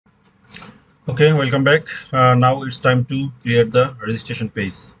Okay, welcome back. Now it's time to create the registration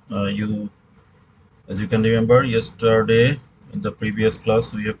page. As you can remember, yesterday in the previous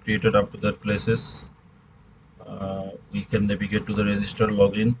class we have created up to that places. We can navigate to the register,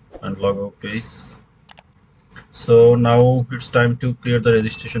 login, and logout page. So now it's time to create the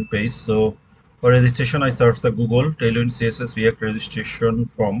registration page. So for registration, I searched the Google Tailwind CSS React registration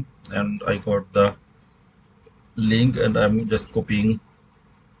form, and I got the link, and I'm just copying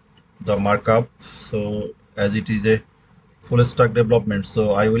the markup. So as it is a full stack development,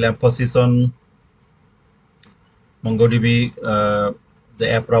 so I will emphasis on MongoDB,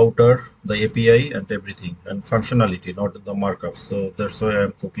 the app router, the API, and everything, and functionality, not the markups. So that's why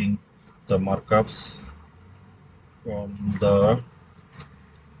I'm copying the markups from the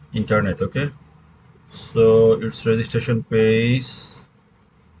internet. Okay, so it's registration page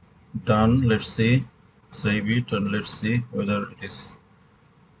done. Let's see, save it, and let's see whether it is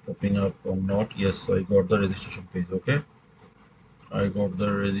popping up or not. Yes, I got the registration page. Okay, I got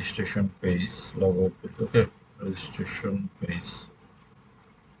the registration page, logout page. Okay, registration page.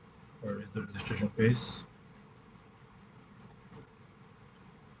 Where is the registration page?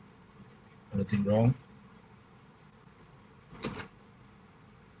 Anything wrong?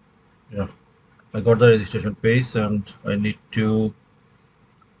 Yeah, I got the registration page, and I need to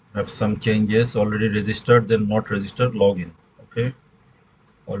have some changes. Already registered, then not registered, login. Okay,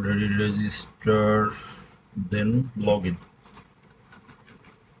 already registered, then login.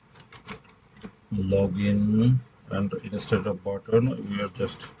 Login, and instead of button, we are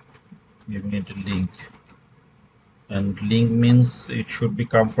just giving it a link. And link means it should be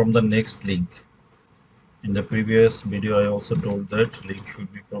come from the next link. In the previous video, I also told that link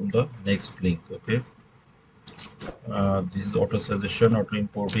should be from the next link. Okay. This is auto suggestion, auto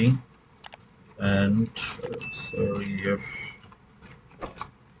importing, and sorry, if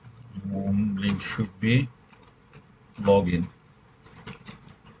link should be login.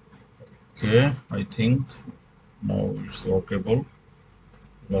 Okay, I think now it's workable.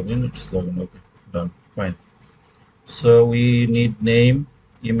 Login, it's login. Okay, done. Fine. So we need name,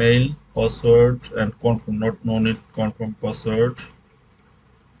 email, password, and confirm. Not no need confirm password.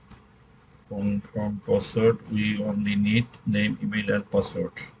 Confirm password. We only need name, email, and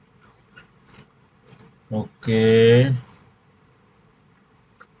password. Okay.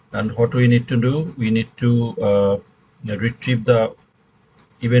 And what we need to do? We need to retrieve the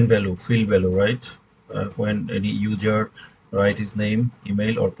event value, field value, right? When any user write his name,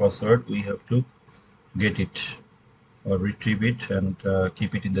 email, or password, we have to get it or retrieve it and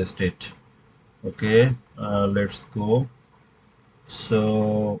keep it in the state. Okay, let's go.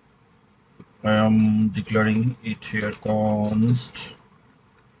 So I am declaring it here, const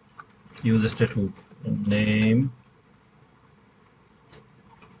use state hook name,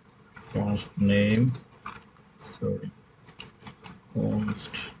 const name, sorry,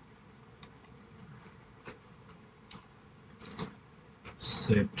 const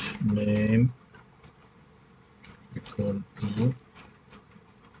set name equal to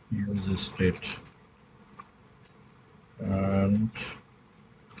use state, and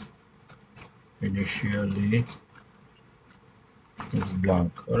initially is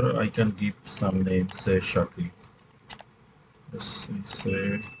blank, or I can give some name, say Shakil. Let's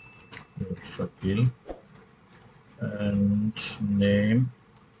say Shakil, and name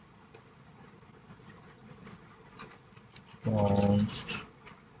const,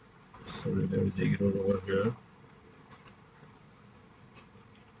 sorry, there is a error over here,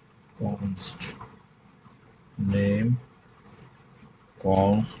 const name,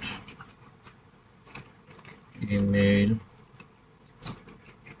 const email,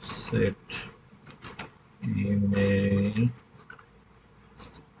 set email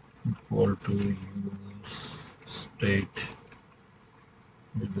equal to use state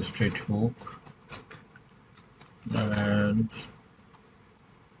hook, and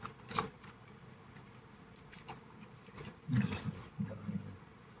this is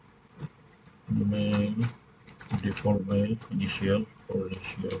mail, default mail, initial for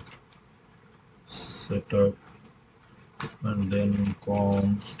initial setup, and then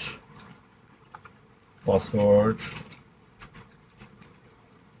const password,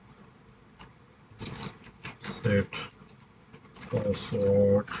 set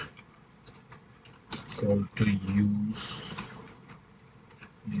password equal to use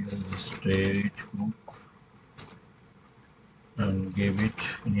state hook, and give it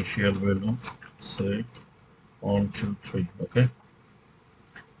initial value, say 1 2 3. Okay,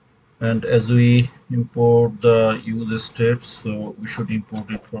 and as we import the use state, so we should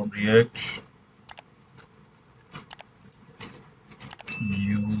import it from React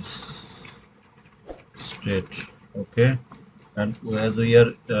use state. Okay, and as we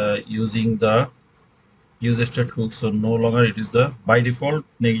are using the use state hook, so no longer it is the by default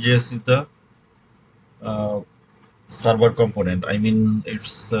Next.js is the uh, server component. I mean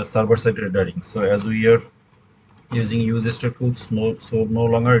it's server side rendering. So as we are using use state hooks, no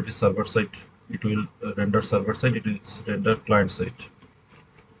longer it is server side. It will render server side. It will render client side.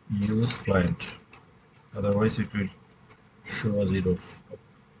 Use client. Otherwise it will show a zero.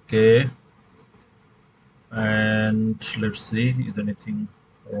 Okay, and let's see, is anything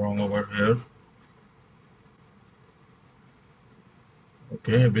wrong over here?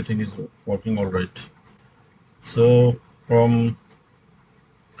 Okay, everything is working all right. So from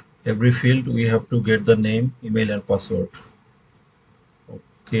every field we have to get the name, email and password.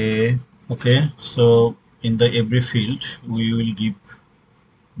 Okay, so in the every field we will give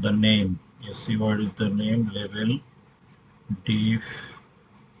the name. You see what is the name, label, div,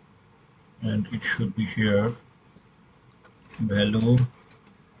 and it should be here, value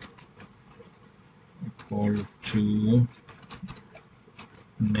equal to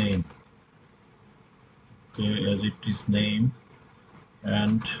name. Okay, as it is name,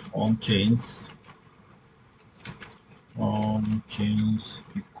 and on change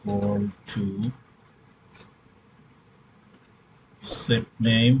equal to set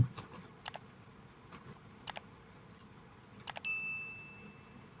name,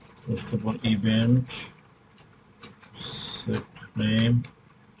 first of all event set name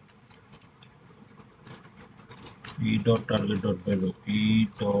e dot target dot value, e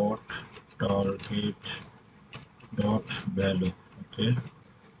dot target dot value. Okay,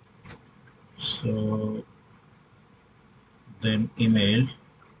 so then email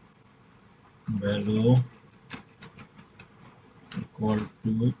value equal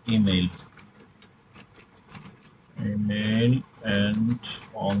to email and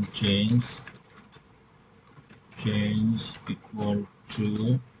on change equal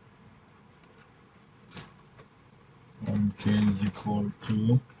to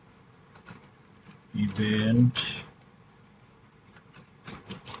event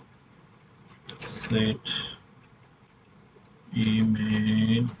set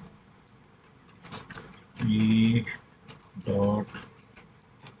email e dot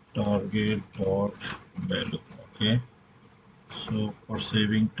target dot value. Okay, so for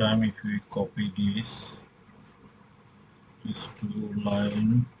saving time, if we copy these two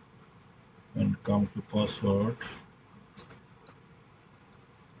line and come to password,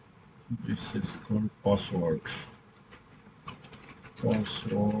 this is called password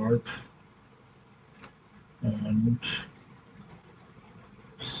and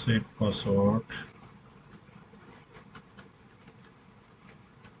set password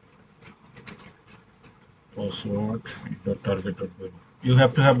the target value. You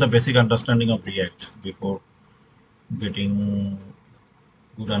have to have the basic understanding of React before getting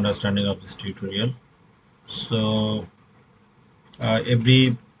good understanding of this tutorial. So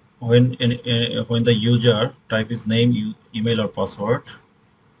every when the user type his name, email or password,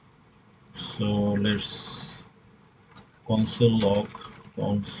 so let's console.log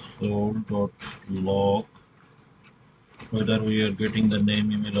whether we are getting the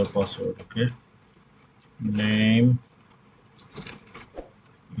name, email or password. Okay, name,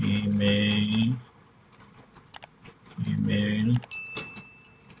 email,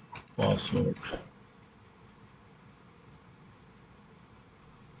 password.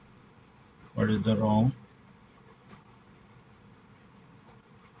 What is the wrong?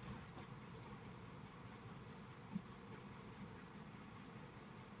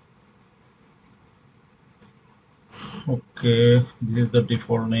 Okay, this is the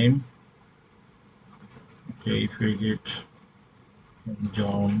default name. Okay, if we get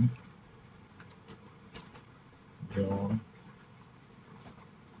John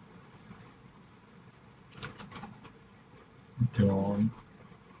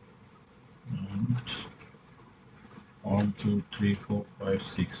and 1 2 3 4 5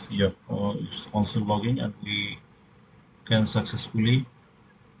 6, yeah, it's console logging and we can successfully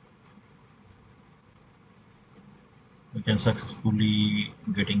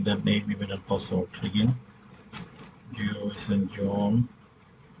getting the name, email and password. Again, GOS and John,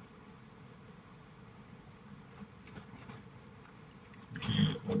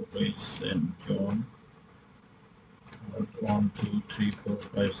 GOS and John, 1 2 3 4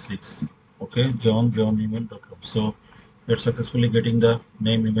 5 6. Okay, email.com. So we're successfully getting the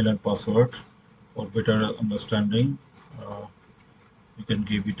name, email and password. For better understanding, you can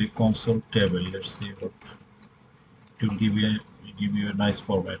give it a console table. Let's see what it will give you a nice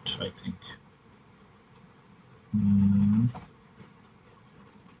format, I think.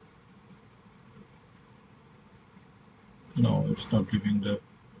 No, it's not giving the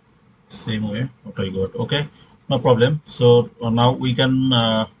same way what I got. Okay, no problem. So now we can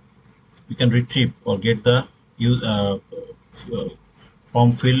retrieve or get the uh,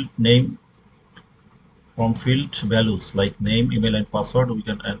 form field name, form field values like name, email, and password. We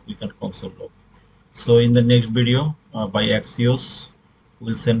can console log. So in the next video, by Axios,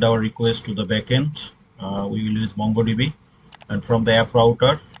 we'll send our request to the backend. We will use MongoDB, and from the app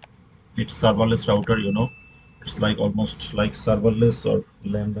router, it's serverless router. It's like almost like serverless or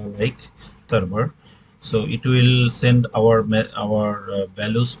lambda like server. So it will send our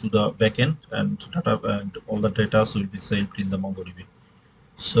values to the backend, and data and all the data will be saved in the MongoDB.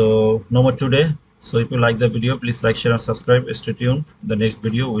 So no more today. So if you like the video, please like, share, and subscribe. Stay tuned. In the next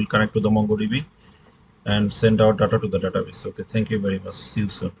video, we'll connect to the MongoDB and send our data to the database. Okay, thank you very much. See you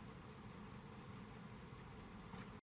soon.